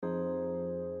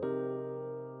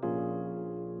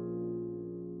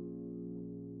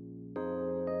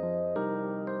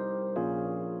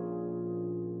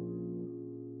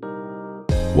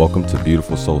Welcome to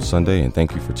Beautiful Soul Sunday, and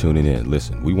thank you for tuning in.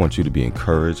 Listen, we want you to be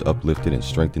encouraged, uplifted, and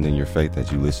strengthened in your faith as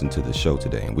you listen to the show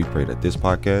today. And we pray that this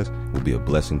podcast will be a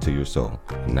blessing to your soul.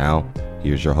 And now,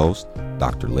 here's your host,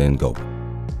 Dr. Lynn Goebel.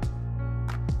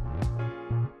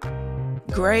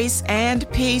 Grace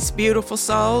and peace, beautiful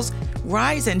souls.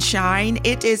 Rise and shine.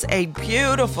 It is a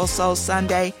beautiful Soul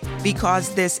Sunday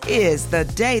because this is the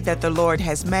day that the Lord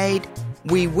has made.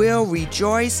 We will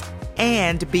rejoice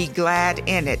and be glad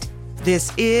in it.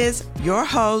 This is your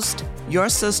host, your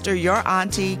sister, your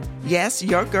auntie, yes,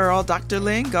 your girl, Dr.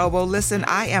 Lynn Goebel. Listen,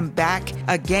 I am back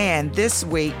again this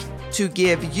week to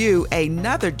give you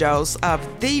another dose of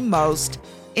the most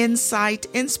insight,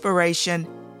 inspiration,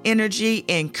 energy,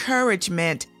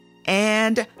 encouragement,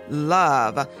 and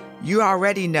love. You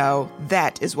already know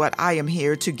that is what I am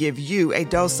here to give you a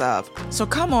dose of. So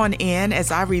come on in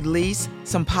as I release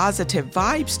some positive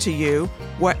vibes to you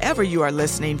wherever you are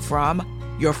listening from.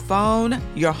 Your phone,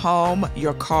 your home,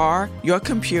 your car, your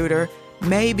computer,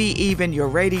 maybe even your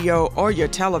radio or your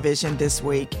television this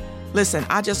week. Listen,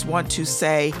 I just want to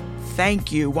say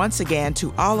thank you once again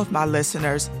to all of my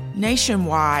listeners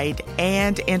nationwide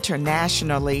and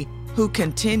internationally who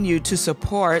continue to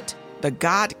support the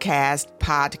Godcast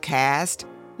podcast.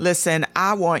 Listen,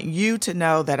 I want you to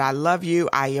know that I love you,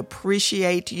 I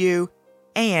appreciate you,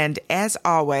 and as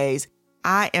always,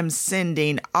 I am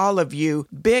sending all of you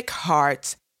big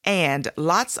hearts and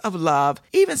lots of love,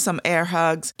 even some air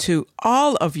hugs to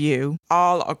all of you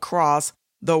all across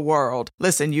the world.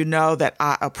 Listen, you know that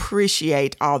I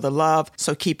appreciate all the love,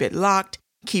 so keep it locked,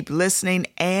 keep listening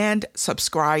and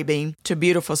subscribing to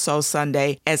Beautiful Soul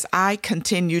Sunday as I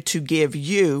continue to give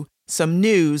you some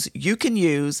news you can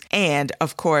use. And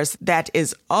of course, that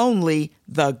is only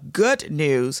the good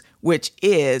news, which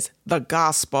is the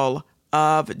gospel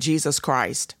of Jesus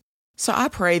Christ. So I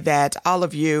pray that all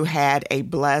of you had a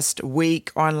blessed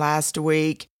week on last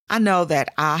week. I know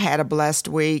that I had a blessed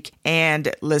week.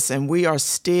 And listen, we are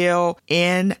still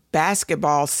in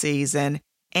basketball season.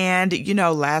 And, you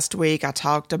know, last week I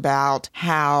talked about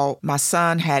how my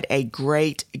son had a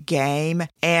great game.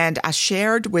 And I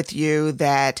shared with you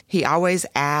that he always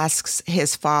asks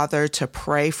his father to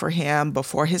pray for him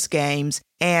before his games.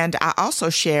 And I also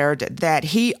shared that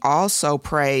he also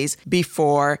prays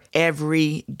before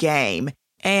every game.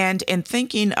 And in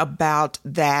thinking about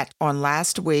that on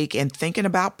last week and thinking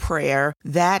about prayer,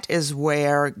 that is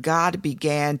where God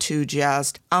began to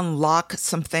just unlock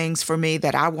some things for me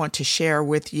that I want to share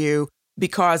with you.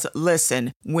 Because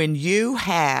listen, when you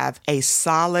have a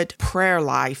solid prayer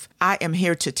life, I am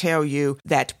here to tell you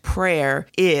that prayer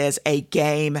is a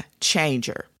game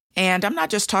changer. And I'm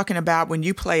not just talking about when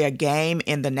you play a game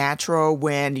in the natural,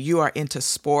 when you are into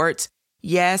sports.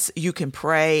 Yes, you can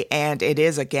pray and it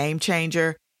is a game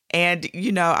changer. And,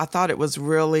 you know, I thought it was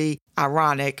really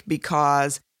ironic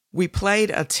because we played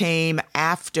a team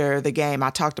after the game I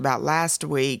talked about last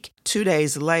week, 2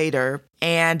 days later.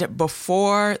 And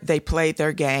before they played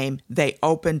their game, they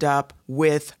opened up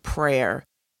with prayer.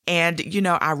 And, you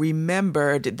know, I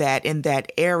remembered that in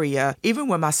that area, even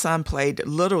when my son played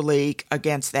Little League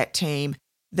against that team,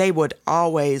 they would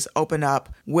always open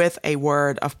up with a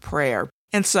word of prayer.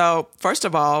 And so, first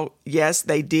of all, yes,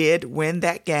 they did win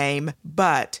that game,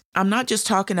 but I'm not just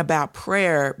talking about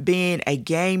prayer being a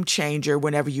game changer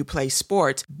whenever you play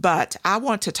sports, but I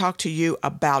want to talk to you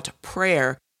about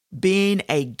prayer being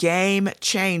a game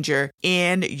changer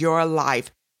in your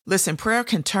life. Listen, prayer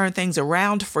can turn things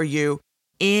around for you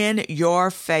in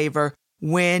your favor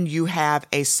when you have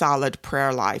a solid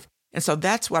prayer life. And so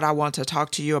that's what I want to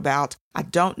talk to you about. I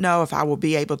don't know if I will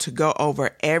be able to go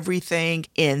over everything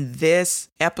in this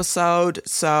episode,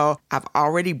 so I've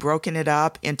already broken it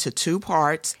up into 2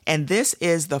 parts. And this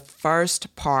is the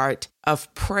first part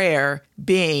of prayer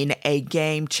being a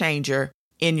game changer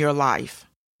in your life.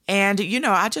 And, you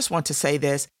know, I just want to say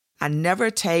this. I never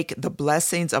take the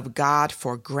blessings of God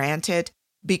for granted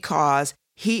because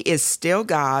He is still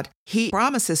God. He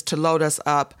promises to load us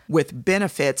up with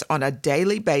benefits on a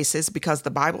daily basis because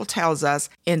the Bible tells us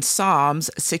in Psalms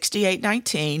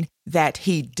 68:19 that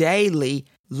He daily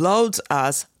loads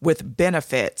us with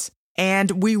benefits.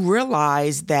 And we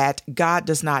realize that God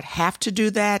does not have to do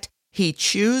that. He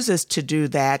chooses to do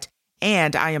that.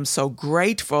 And I am so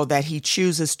grateful that He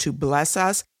chooses to bless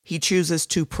us. He chooses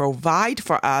to provide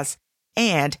for us.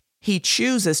 And He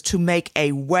chooses to make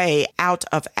a way out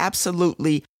of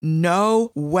absolutely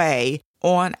no way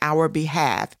on our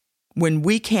behalf. When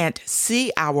we can't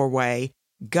see our way,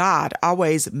 God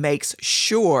always makes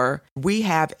sure we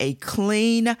have a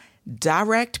clean,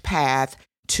 direct path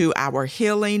to our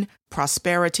healing,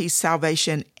 prosperity,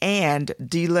 salvation, and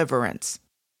deliverance.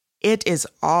 It is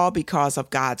all because of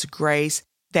God's grace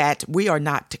that we are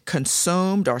not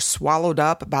consumed or swallowed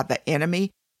up by the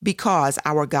enemy, because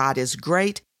our God is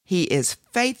great, He is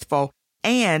faithful,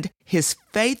 and His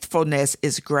faithfulness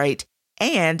is great.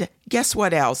 And guess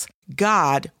what else?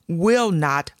 God will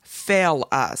not fail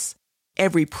us.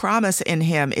 Every promise in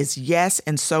Him is yes,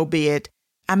 and so be it.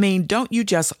 I mean, don't you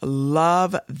just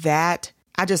love that?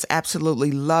 I just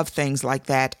absolutely love things like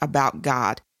that about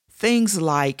God. Things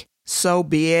like, so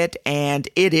be it, and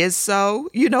it is so.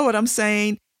 You know what I'm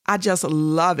saying? I just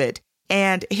love it.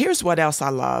 And here's what else I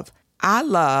love. I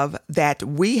love that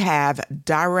we have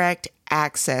direct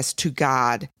access to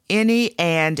God any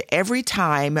and every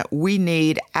time we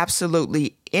need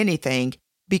absolutely anything,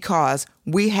 because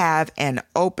we have an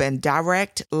open,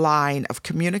 direct line of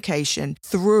communication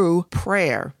through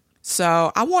prayer.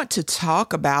 So I want to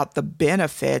talk about the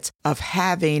benefits of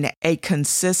having a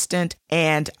consistent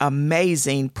and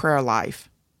amazing prayer life.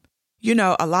 You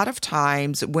know, a lot of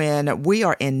times when we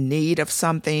are in need of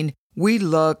something, we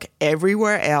look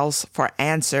everywhere else for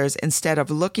answers instead of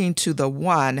looking to the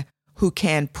one who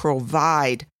can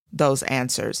provide those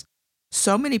answers.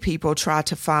 So many people try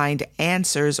to find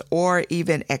answers or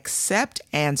even accept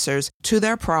answers to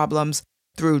their problems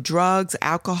through drugs,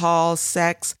 alcohol,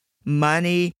 sex,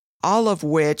 money, all of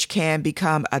which can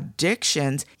become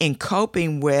addictions in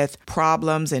coping with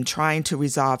problems and trying to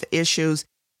resolve issues.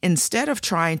 Instead of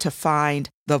trying to find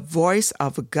the voice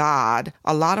of God,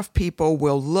 a lot of people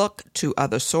will look to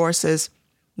other sources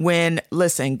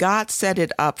listen, God set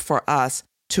it up for us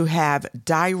to have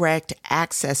direct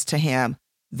access to Him,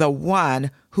 the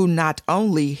one who not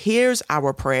only hears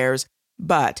our prayers,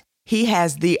 but He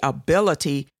has the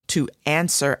ability to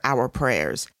answer our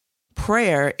prayers.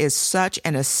 Prayer is such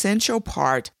an essential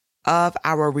part of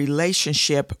our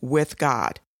relationship with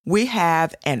God. We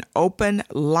have an open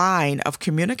line of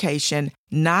communication,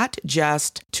 not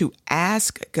just to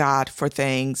ask God for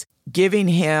things, giving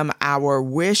Him our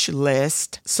wish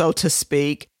list, so to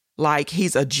speak, like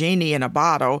He's a genie in a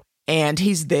bottle, and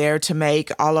He's there to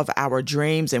make all of our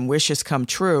dreams and wishes come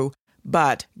true.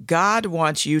 But God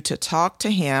wants you to talk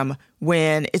to Him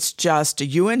when it's just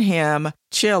you and Him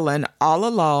chilling all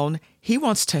alone. He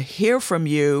wants to hear from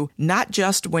you, not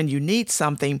just when you need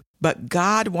something, but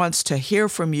God wants to hear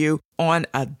from you on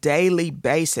a daily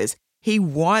basis. He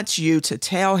wants you to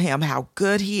tell Him how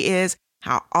good He is,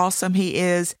 how awesome He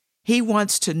is. He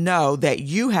wants to know that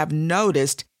you have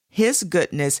noticed His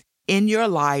goodness in your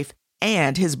life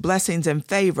and His blessings and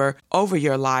favor over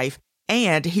your life.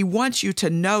 And He wants you to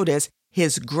notice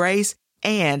His grace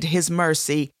and His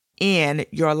mercy in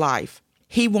your life.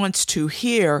 He wants to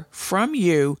hear from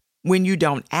you when you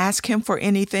don't ask Him for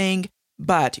anything,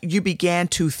 but you began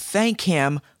to thank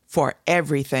Him for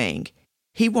everything.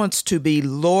 He wants to be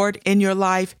Lord in your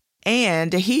life,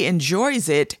 and He enjoys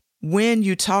it when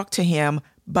you talk to Him,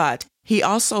 but He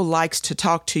also likes to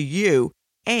talk to you.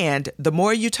 And the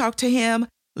more you talk to Him,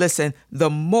 listen, the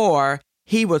more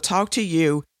He will talk to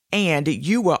you, and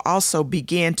you will also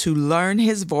begin to learn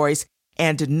His voice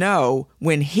and know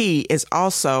when He is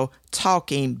also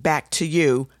talking back to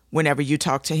you whenever you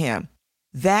talk to Him.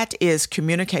 That is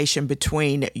communication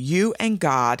between you and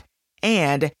God,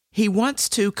 and He wants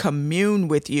to commune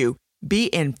with you, be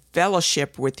in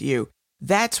fellowship with you.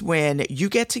 That's when you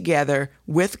get together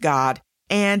with God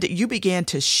and you begin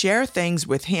to share things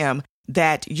with Him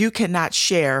that you cannot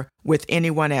share with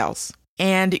anyone else.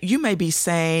 And you may be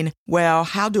saying, well,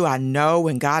 how do I know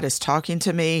when God is talking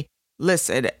to me?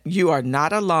 Listen, you are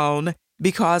not alone,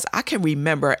 because I can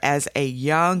remember as a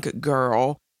young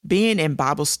girl being in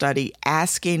Bible study,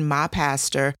 asking my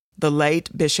pastor, the late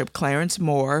Bishop Clarence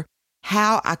Moore,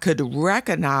 how I could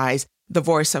recognize the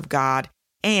voice of God.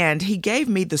 And he gave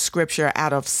me the scripture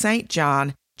out of St.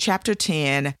 John chapter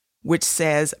 10, which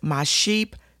says, "My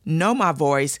sheep know my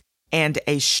voice, and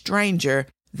a stranger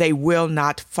they will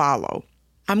not follow."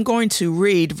 I'm going to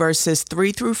read verses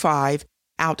 3 through 5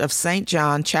 out of St.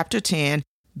 John chapter 10,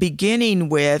 beginning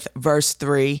with verse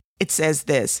 3. It says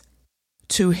this,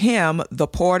 "To him the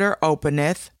porter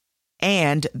openeth,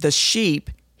 and the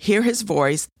sheep hear his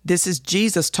voice." This is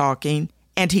Jesus talking.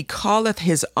 "And he calleth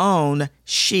his own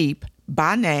sheep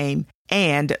by name,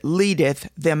 and leadeth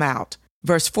them out."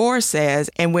 Verse 4 says,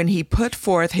 "And when he put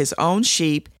forth his own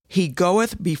sheep, he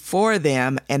goeth before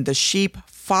them, and the sheep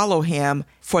follow him,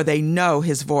 for they know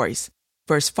his voice."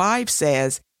 Verse 5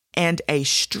 says, "And a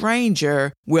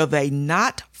stranger will they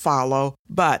not follow,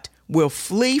 but will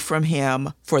flee from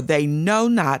him, for they know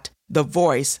not the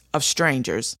voice of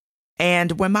strangers."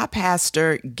 And when my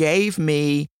pastor gave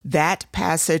me that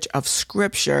passage of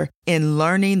scripture in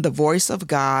learning the voice of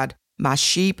God, My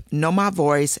sheep know my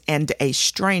voice, and a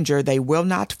stranger they will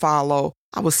not follow.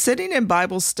 I was sitting in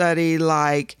Bible study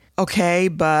like, okay,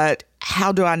 but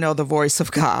how do I know the voice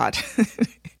of God?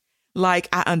 Like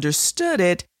I understood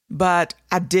it, but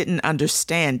I didn't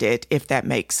understand it, if that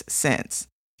makes sense.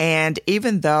 And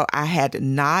even though I had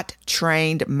not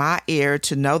trained my ear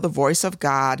to know the voice of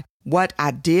God, what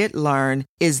I did learn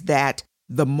is that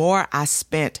the more I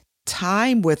spent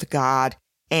time with God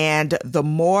and the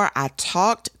more I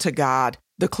talked to God,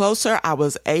 the closer I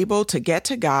was able to get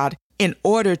to God in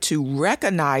order to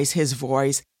recognize His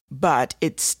voice. But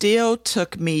it still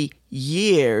took me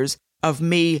years of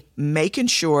me making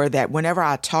sure that whenever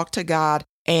I talked to God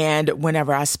and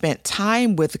whenever I spent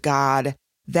time with God,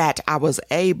 that I was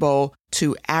able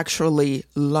to actually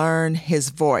learn His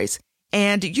voice.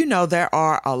 And there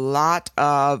are a lot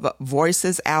of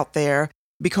voices out there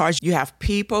because you have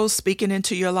people speaking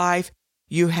into your life.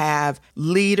 You have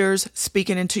leaders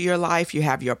speaking into your life. You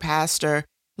have your pastor.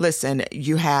 Listen,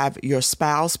 you have your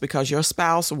spouse, because your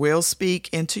spouse will speak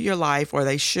into your life, or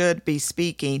they should be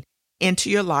speaking into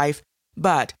your life.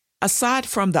 But aside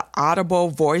from the audible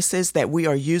voices that we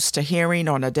are used to hearing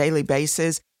on a daily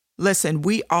basis, listen,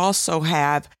 we also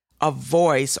have a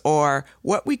voice, or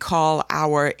what we call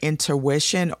our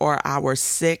intuition, or our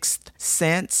sixth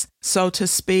sense, so to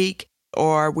speak,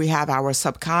 or we have our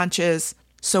subconscious.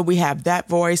 So we have that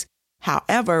voice.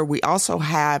 However, we also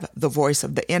have the voice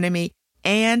of the enemy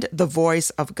and the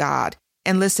voice of God.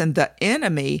 And listen, the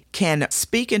enemy can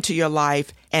speak into your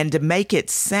life and make it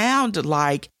sound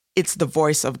like it's the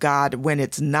voice of God when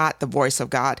it's not the voice of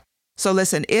God. So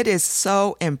listen, it is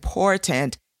so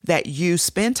important that you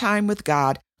spend time with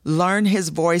God, learn His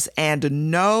voice,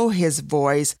 and know His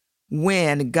voice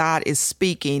when God is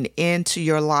speaking into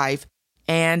your life.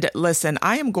 And listen,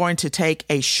 I am going to take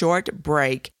a short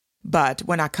break, but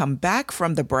when I come back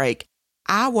from the break,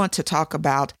 I want to talk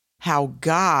about how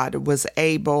God was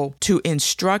able to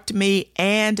instruct me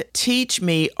and teach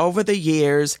me over the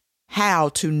years how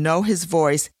to know His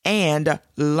voice and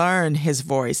learn His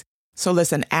voice. So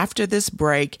listen, after this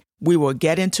break, we will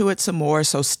get into it some more,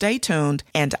 so stay tuned,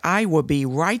 and I will be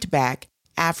right back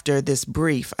after this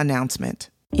brief announcement.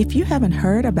 If you haven't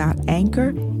heard about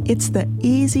Anchor, it's the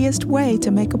easiest way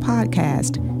to make a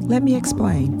podcast. Let me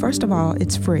explain. First of all,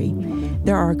 it's free.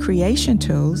 There are creation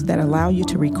tools that allow you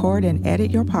to record and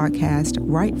edit your podcast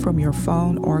right from your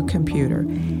phone or computer.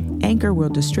 Anchor will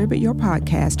distribute your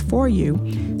podcast for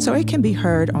you so it can be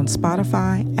heard on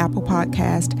Spotify, Apple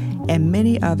Podcast, and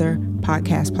many other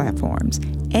podcast platforms.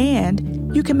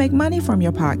 And you can make money from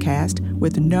your podcast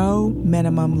with no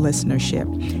minimum listenership.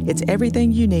 It's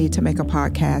everything you need to make a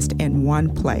podcast in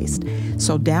one place.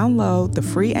 So download the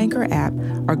free Anchor app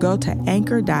or go to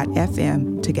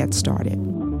anchor.fm to get started.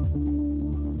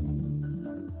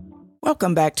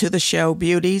 Welcome back to the show,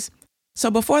 beauties.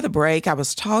 So before the break, I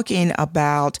was talking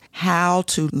about how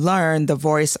to learn the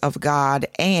voice of God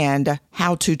and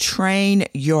how to train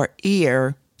your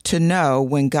ear to know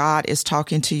when God is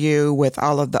talking to you with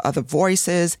all of the other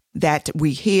voices that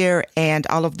we hear and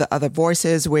all of the other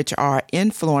voices which are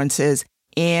influences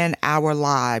in our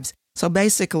lives. So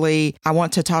basically, I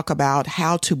want to talk about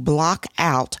how to block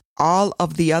out all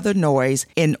of the other noise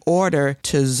in order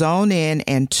to zone in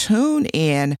and tune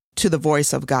in to the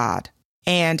voice of God.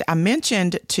 And I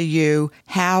mentioned to you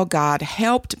how God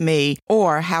helped me,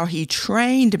 or how He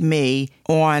trained me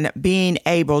on being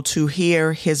able to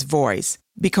hear His voice,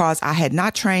 because I had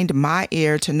not trained my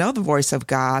ear to know the voice of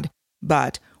God.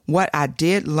 But what I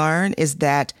did learn is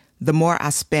that the more I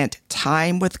spent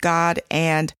time with God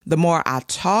and the more I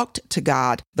talked to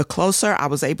God, the closer I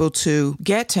was able to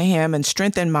get to Him and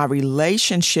strengthen my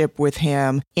relationship with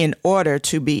Him in order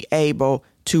to be able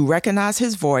to recognize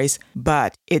His voice.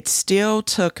 But it still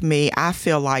took me, I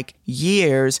feel like,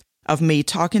 years of me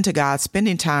talking to God,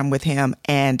 spending time with Him,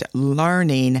 and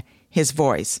learning His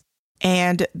voice.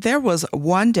 And there was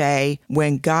one day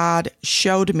when God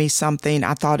showed me something.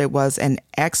 I thought it was an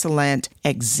excellent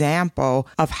example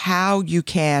of how you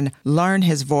can learn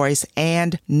His voice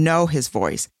and know His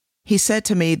voice. He said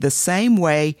to me, the same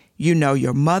way you know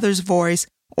your mother's voice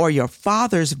or your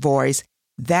father's voice,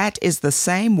 that is the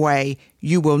same way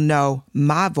you will know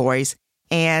my voice.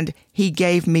 And He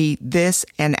gave me this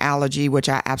analogy, which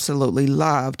I absolutely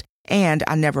loved. And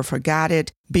I never forgot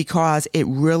it because it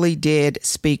really did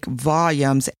speak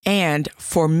volumes. And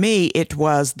for me, it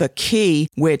was the key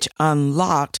which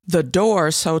unlocked the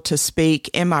door, so to speak,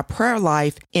 in my prayer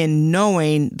life in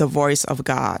knowing the voice of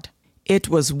God. It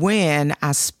was when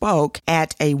I spoke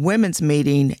at a women's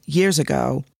meeting years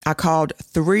ago. I called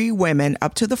 3 women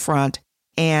up to the front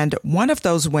And one of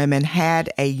those women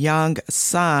had a young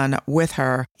son with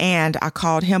her, and I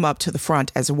called him up to the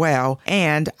front as well.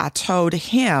 And I told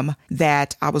him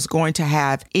that I was going to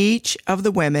have each of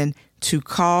the women to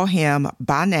call him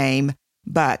by name,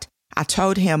 but I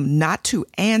told him not to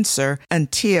answer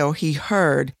until he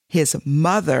heard his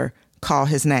mother call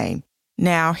his name.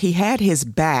 Now, he had his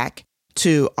back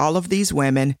to all of these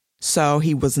women, so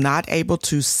he was not able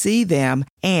to see them,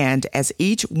 and as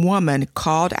each woman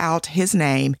called out his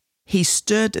name, he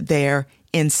stood there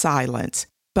in silence.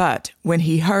 But when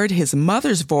he heard his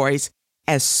mother's voice,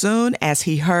 as soon as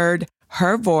he heard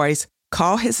her voice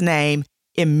call his name,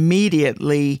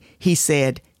 immediately he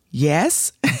said,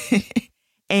 "Yes."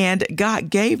 And God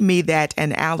gave me that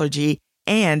analogy,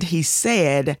 and he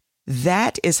said,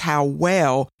 that is how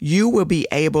well you will be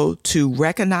able to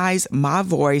recognize my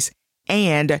voice,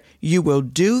 and you will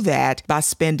do that by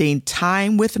spending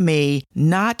time with me,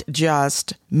 not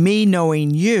just me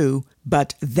knowing you,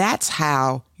 but that's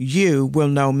how you will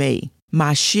know me.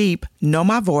 My sheep know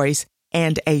my voice,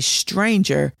 and a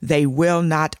stranger they will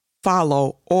not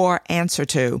follow or answer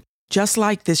to. Just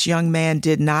like this young man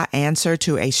did not answer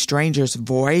to a stranger's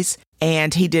voice,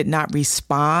 and he did not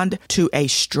respond to a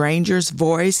stranger's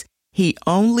voice, he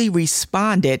only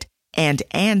responded and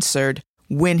answered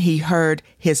when he heard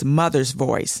his mother's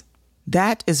voice.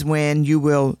 That is when you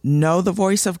will know the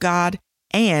voice of God,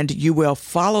 and you will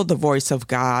follow the voice of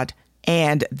God.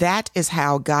 And that is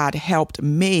how God helped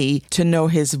me to know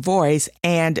his voice.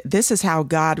 And this is how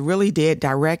God really did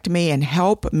direct me and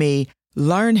help me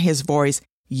learn his voice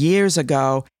years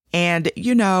ago. And,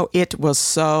 it was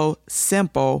so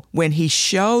simple when he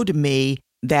showed me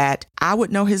that I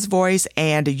would know his voice,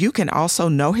 and you can also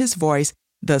know his voice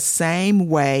the same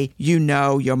way you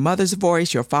know your mother's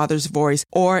voice, your father's voice,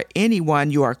 or anyone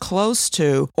you are close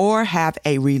to or have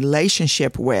a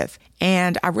relationship with.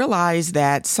 And I realize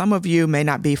that some of you may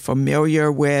not be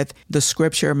familiar with the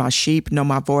scripture, my sheep know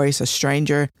my voice, a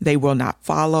stranger they will not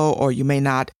follow, or you may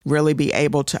not really be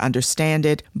able to understand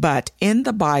it. But in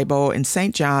the Bible, in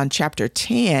St. John chapter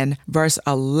 10, verse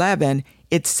 11,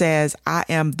 it says, "I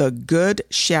am the good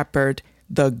shepherd.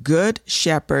 The good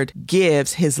shepherd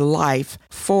gives his life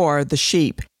for the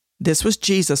sheep." This was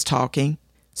Jesus talking.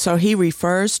 So he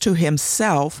refers to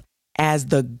himself as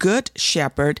the good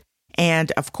shepherd.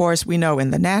 And of course, we know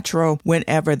in the natural,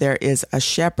 whenever there is a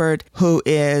shepherd who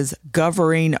is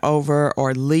governing over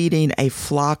or leading a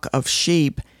flock of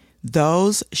sheep,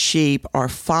 those sheep are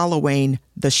following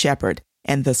the shepherd.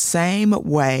 And the same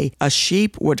way a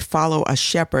sheep would follow a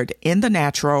shepherd in the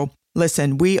natural,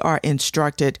 listen, we are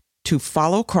instructed to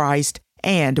follow Christ.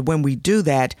 And when we do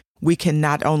that, we can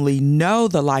not only know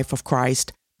the life of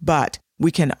Christ, but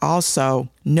we can also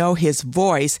know his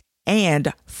voice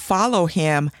and follow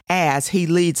him as he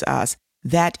leads us.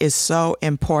 That is so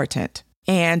important.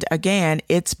 And again,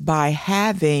 it's by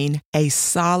having a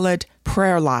solid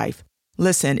prayer life.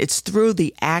 Listen, it's through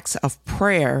the acts of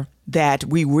prayer that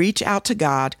we reach out to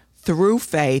God through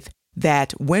faith,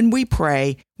 that when we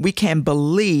pray, we can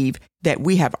believe that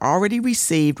we have already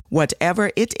received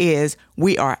whatever it is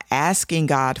we are asking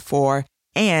God for.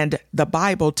 And the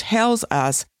Bible tells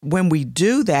us when we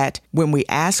do that, when we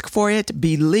ask for it,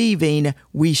 believing,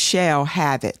 we shall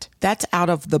have it. That's out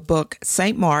of the book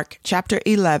St. Mark, chapter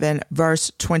 11,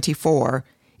 verse 24.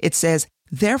 It says,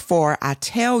 "Therefore I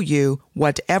tell you,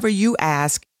 whatever you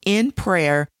ask in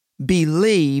prayer,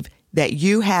 believe that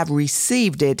you have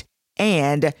received it,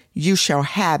 and you shall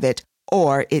have it,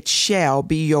 or it shall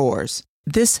be yours."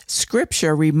 This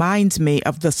scripture reminds me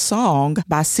of the song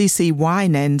by CeCe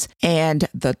Winans, and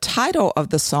the title of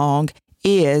the song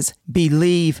is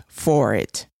 "Believe for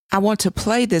It." I want to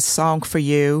play this song for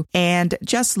you and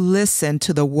just listen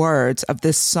to the words of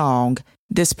this song.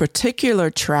 This particular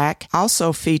track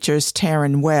also features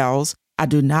Taryn Wells. I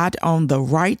do not own the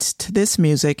rights to this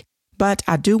music, but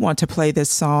I do want to play this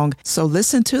song. So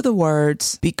listen to the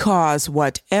words, because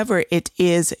whatever it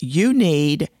is you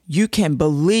need, you can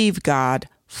believe God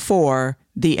for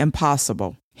the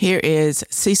impossible. Here is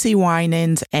CeCe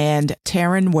Winans and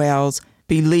Taryn Wells,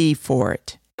 "Believe for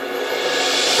It."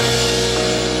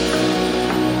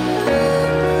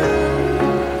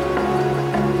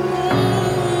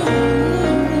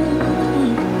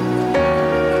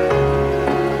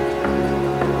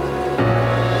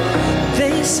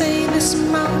 They say this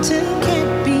mountain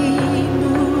can't be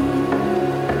moved.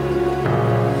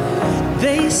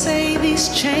 They say these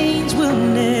chains will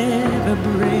never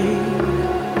break.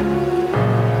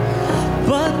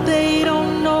 But they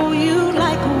don't know you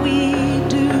like we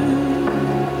do.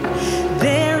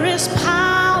 There is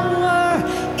power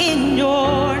in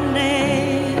your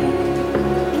name.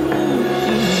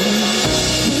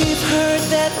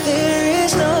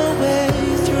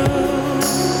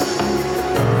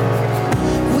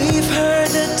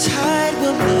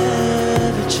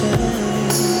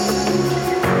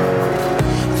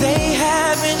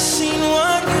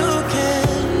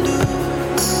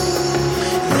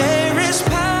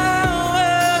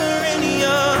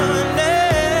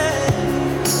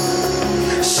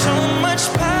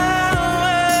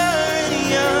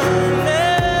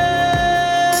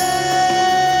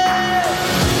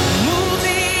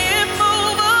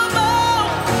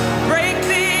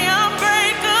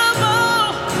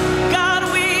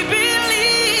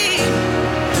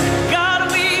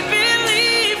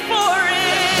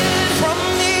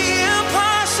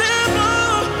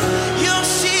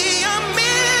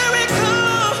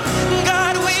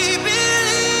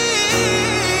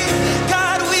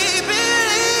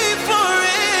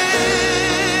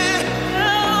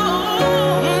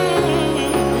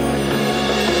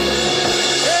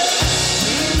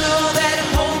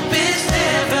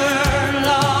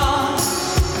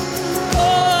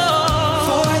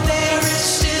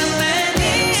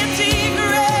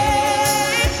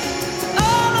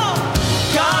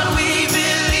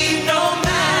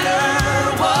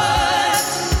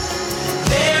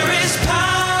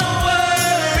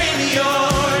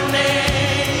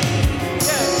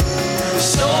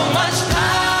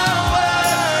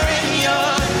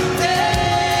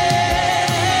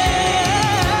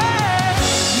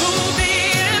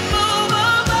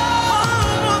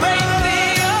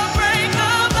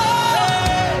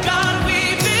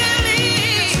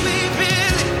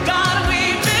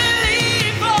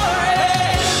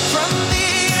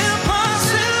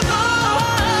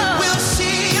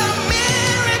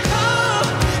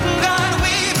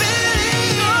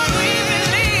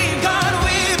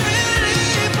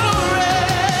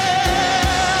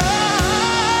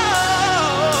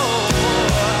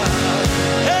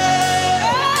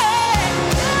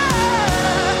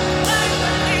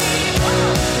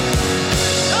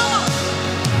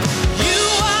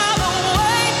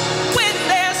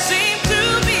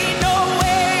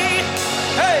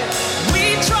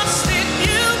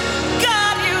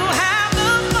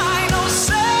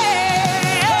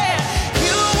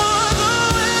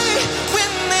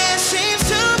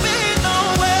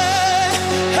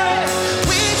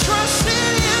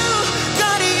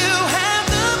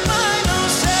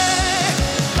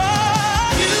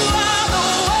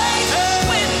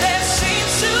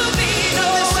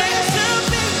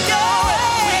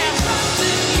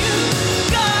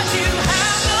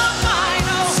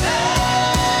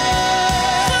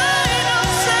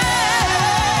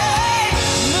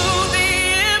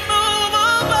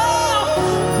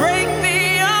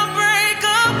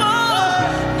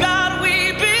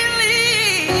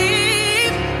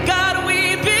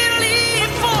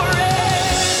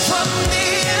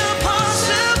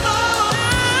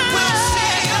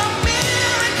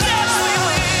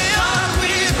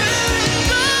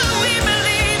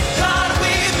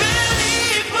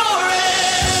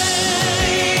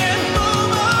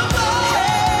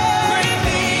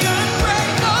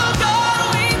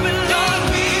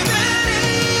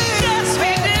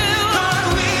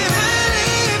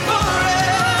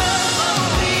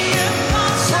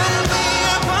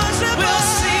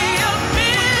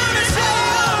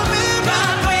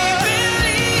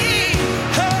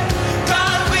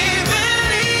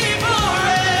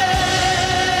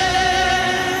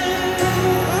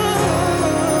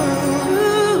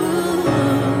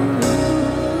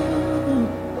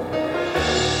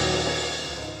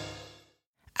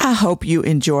 hope you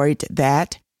enjoyed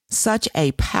that. Such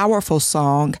a powerful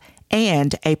song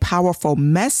and a powerful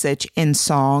message in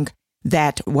song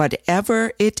that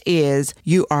whatever it is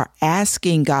you are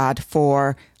asking God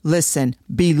for, listen,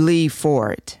 believe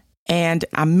for it. And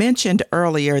I mentioned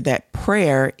earlier that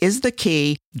prayer is the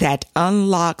key that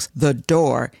unlocks the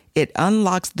door. It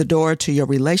unlocks the door to your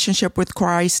relationship with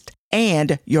Christ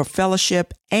and your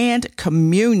fellowship and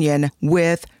communion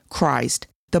with Christ.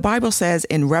 The Bible says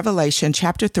in Revelation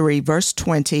chapter 3, verse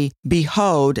 20,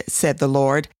 "Behold, said the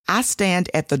Lord, I stand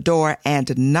at the door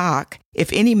and knock.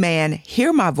 If any man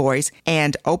hear my voice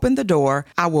and open the door,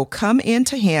 I will come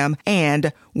into him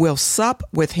and will sup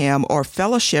with him," or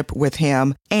fellowship with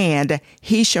him, "and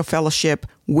he shall fellowship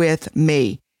with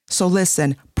me." So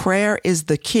listen, prayer is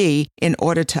the key in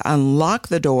order to unlock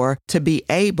the door to be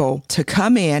able to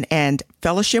come in and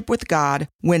fellowship with God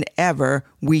whenever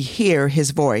we hear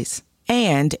his voice.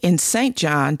 And in St.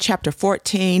 John chapter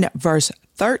 14, verse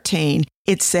 13,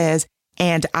 it says,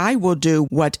 "And I will do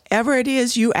whatever it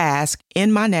is you ask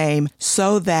in my name,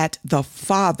 so that the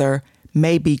Father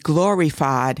may be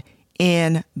glorified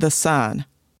in the Son."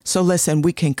 So listen,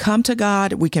 we can come to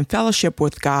God, we can fellowship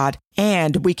with God,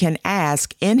 and we can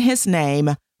ask in his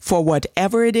name for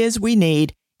whatever it is we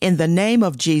need in the name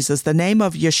of Jesus, the name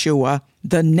of Yeshua,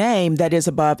 the name that is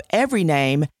above every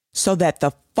name, so that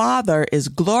the Father is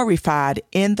glorified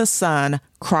in the Son,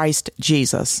 Christ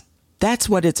Jesus. That's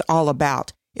what it's all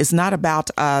about. It's not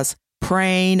about us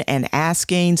praying and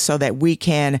asking so that we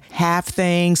can have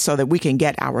things, so that we can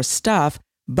get our stuff,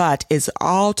 but it's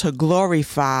all to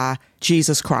glorify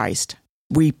Jesus Christ.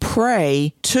 We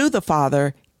pray to the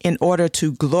Father in order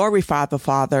to glorify the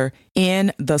Father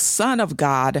in the Son of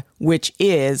God, which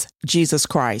is Jesus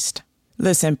Christ.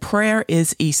 Listen, prayer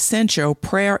is essential,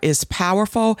 prayer is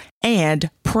powerful, and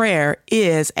prayer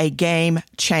is a game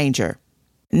changer.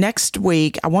 Next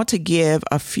week, I want to give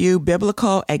a few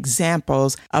biblical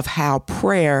examples of how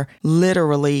prayer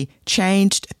literally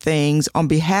changed things on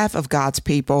behalf of God's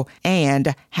people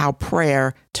and how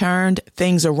prayer turned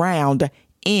things around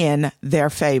in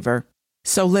their favor.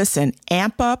 So listen,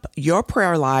 amp up your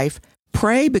prayer life.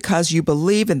 Pray because you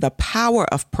believe in the power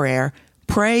of prayer.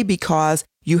 Pray because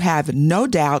you have no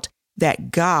doubt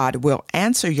that God will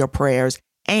answer your prayers,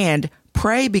 and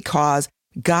pray because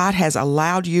God has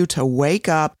allowed you to wake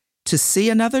up to see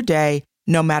another day,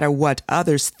 no matter what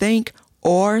others think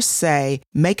or say.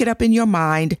 Make it up in your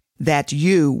mind that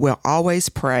you will always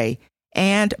pray.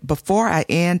 And before I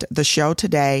end the show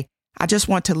today, I just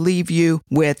want to leave you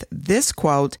with this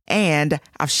quote, and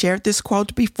I've shared this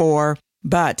quote before,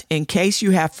 but in case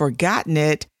you have forgotten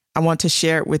it, I want to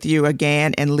share it with you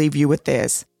again and leave you with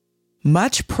this.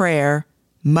 Much prayer,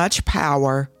 much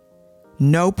power.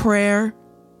 No prayer,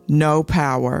 no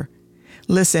power.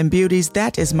 Listen, beauties,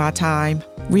 that is my time.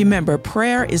 Remember,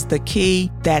 prayer is the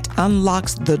key that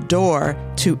unlocks the door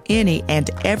to any and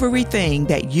everything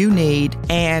that you need,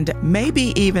 and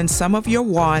maybe even some of your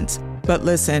wants. But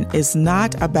listen, it's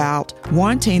not about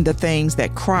wanting the things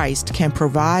that Christ can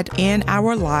provide in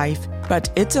our life,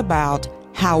 but it's about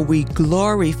how we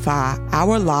glorify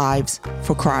our lives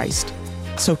for Christ.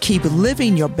 So keep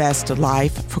living your best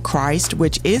life for Christ,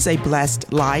 which is a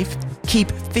blessed life.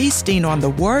 Keep feasting on the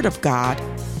Word of God.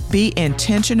 Be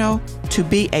intentional to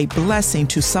be a blessing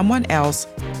to someone else.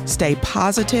 Stay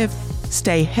positive,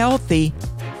 stay healthy,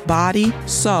 body,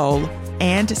 soul,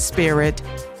 and spirit.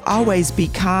 Always be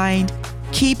kind.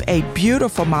 Keep a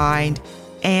beautiful mind.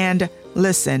 And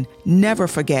listen, never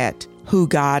forget who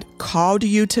God called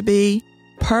you to be,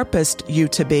 purposed you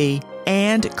to be,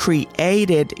 and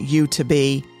created you to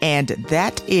be. And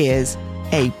that is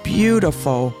a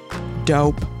beautiful,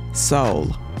 dope soul.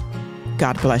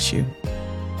 God bless you.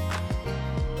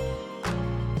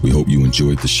 We hope you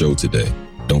enjoyed the show today.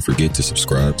 Don't forget to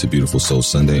subscribe to Beautiful Soul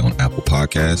Sunday on Apple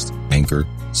Podcasts, Anchor,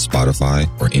 Spotify,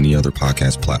 or any other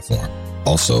podcast platform.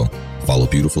 Also, follow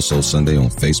Beautiful Soul Sunday on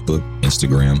Facebook,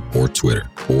 Instagram, or Twitter,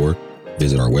 or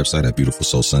visit our website at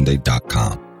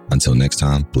beautifulsoulsunday.com. Until next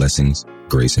time, blessings,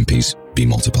 grace, and peace be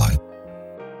multiplied.